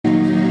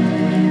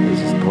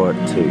Part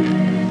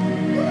 2.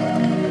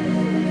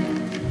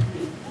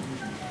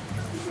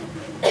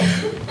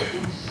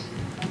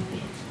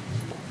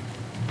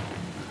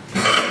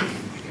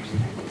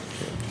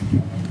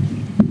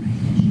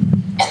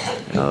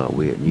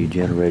 We're at New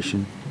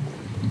Generation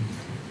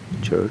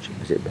Church.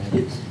 Is it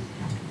Baptist?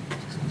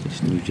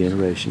 It's New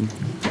Generation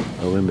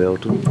over in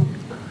Belton.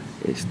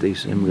 It's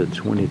December the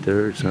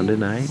 23rd, Sunday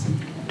night,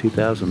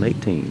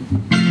 2018.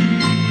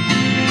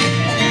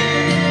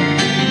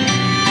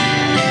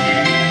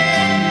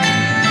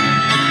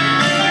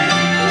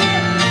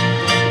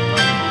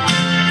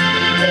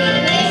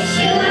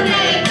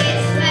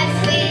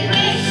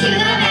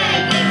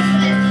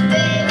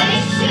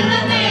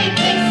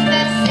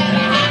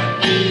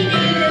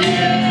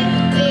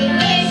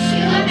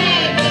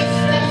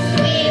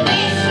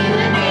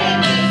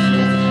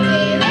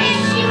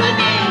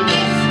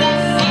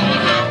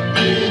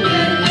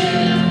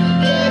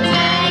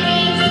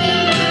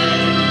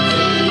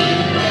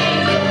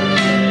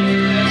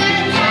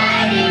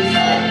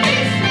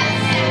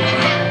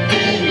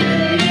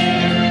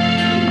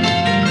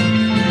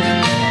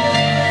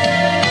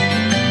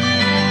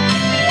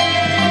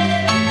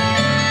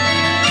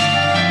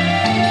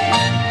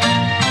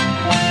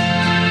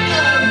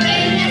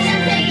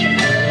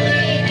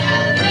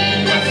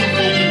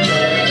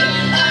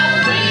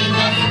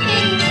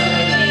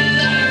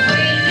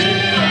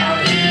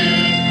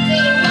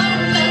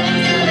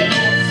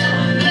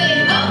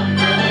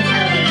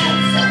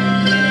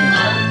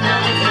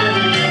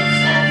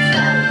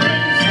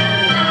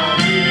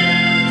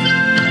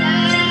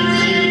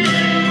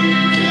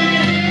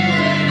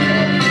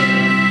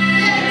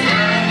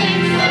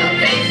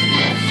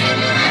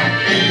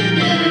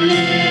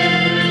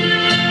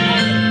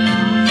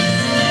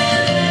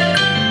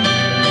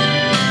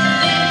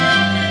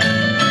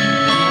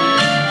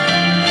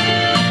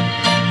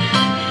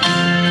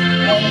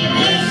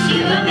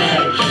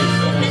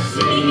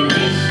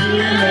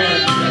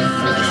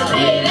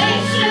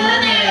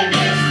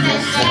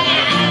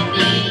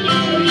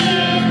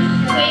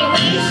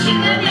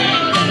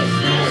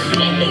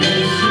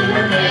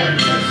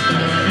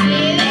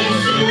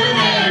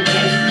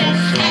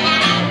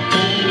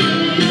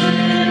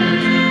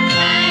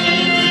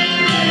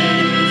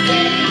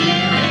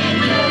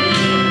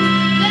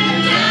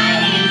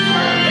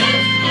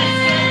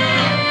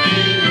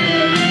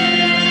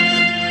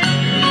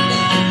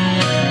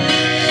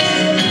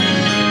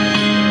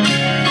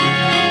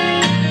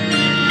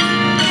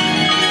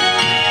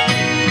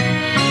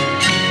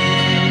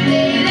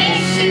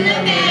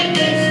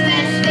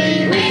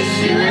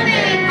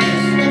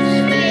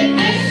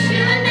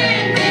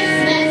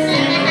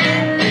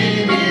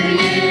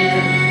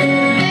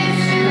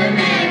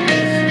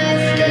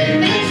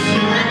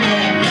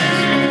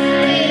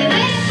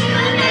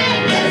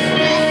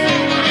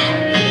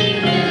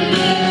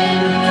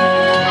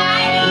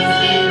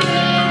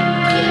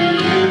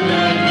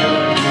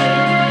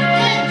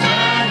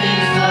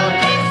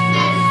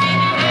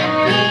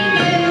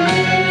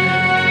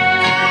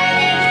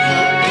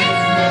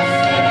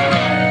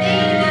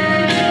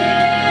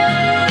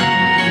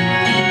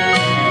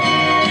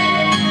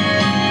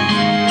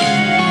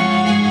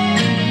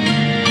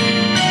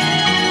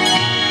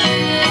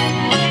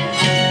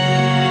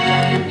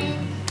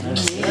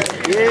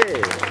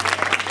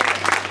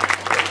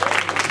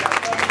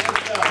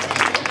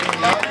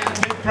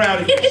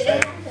 Proud of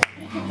yourself.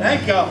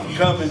 Thank y'all for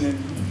coming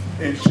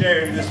and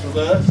sharing this with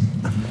us.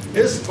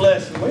 It's a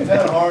blessing. We've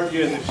had a hard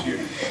year this year.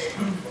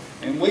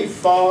 And we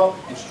fought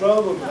and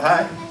struggled, but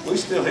hey, we're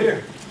still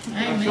here.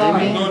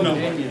 Amen. No, no.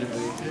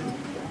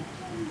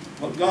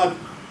 Well, God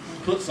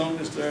put some of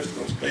this there, it's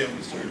going to stay on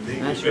this earth.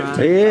 That's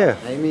right. Yeah.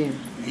 Amen.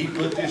 He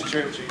put this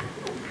church here.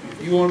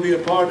 If you want to be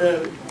a part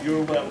of it,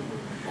 you're welcome.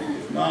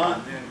 If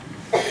not, then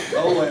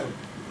oh well.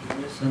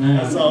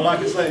 That's all I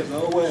can say is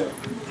oh well.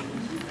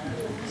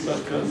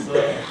 Because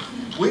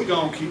we're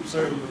going to keep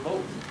serving the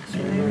Lord.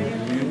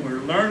 And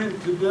we're learning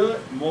to do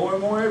it more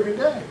and more every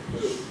day.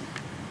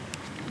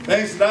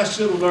 Things that I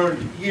should have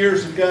learned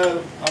years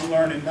ago, I'm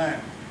learning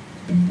now.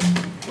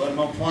 But I'm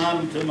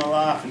applying them to my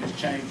life and it's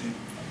changing.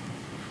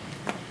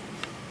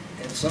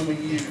 And some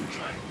of you,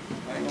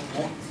 I ain't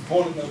going to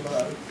point at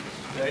nobody,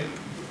 okay?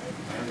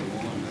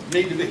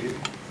 Need to be here.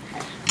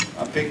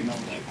 I'm picking on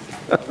that.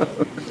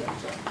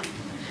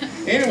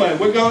 Anyway,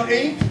 we're going to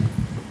eat.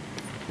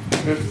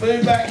 There's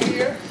food back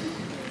here,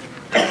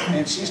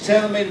 and she's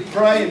telling me to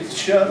pray and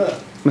shut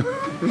up. I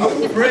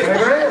want to preach.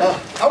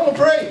 I want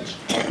to preach.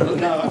 But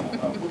no,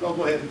 we're going to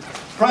go ahead and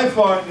pray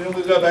for it, and then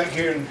we'll go back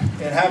here and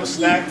have a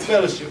snack and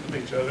fellowship with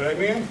each other.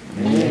 Amen?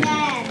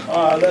 Amen.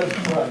 All right, let us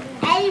pray.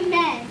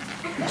 Amen.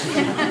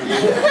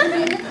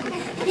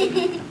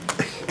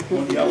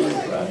 One of y'all want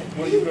to pray?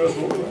 One of you girls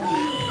want to pray?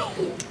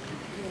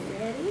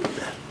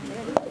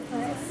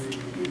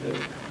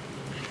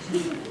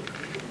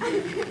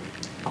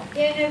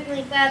 Dear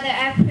Heavenly Father,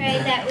 I pray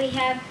that we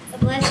have a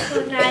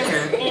blessed night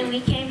and we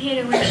came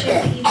here to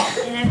worship you.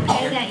 And I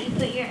pray that you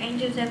put your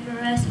angels over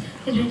us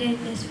because we're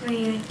doing this for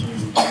you. In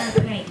Jesus' name I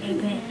pray.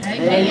 Amen.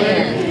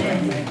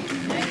 Amen.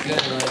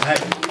 Hey,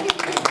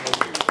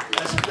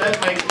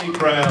 that makes me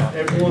proud.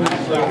 Every one of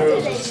these little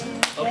girls is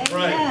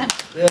afraid.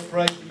 They'll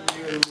pray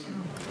for you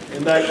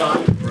and they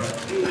like to pray.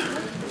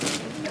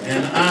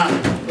 And I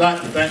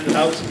like to think that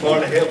I was a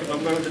part of helping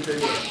them learn to do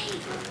that.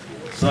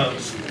 So,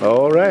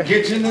 All right.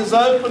 kitchen is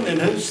open,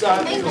 and who's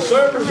signing the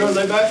servers? Are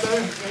they back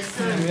there?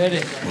 Ready?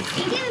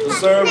 The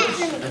servers.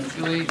 Let's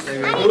go eat. They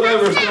ready?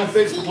 Whoever's gonna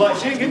fix the plate,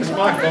 she can get this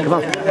microphone. Come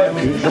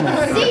on. Come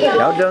on.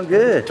 Y'all done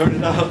good. Turn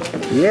it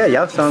off. Yeah,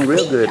 y'all sung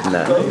real good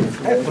tonight.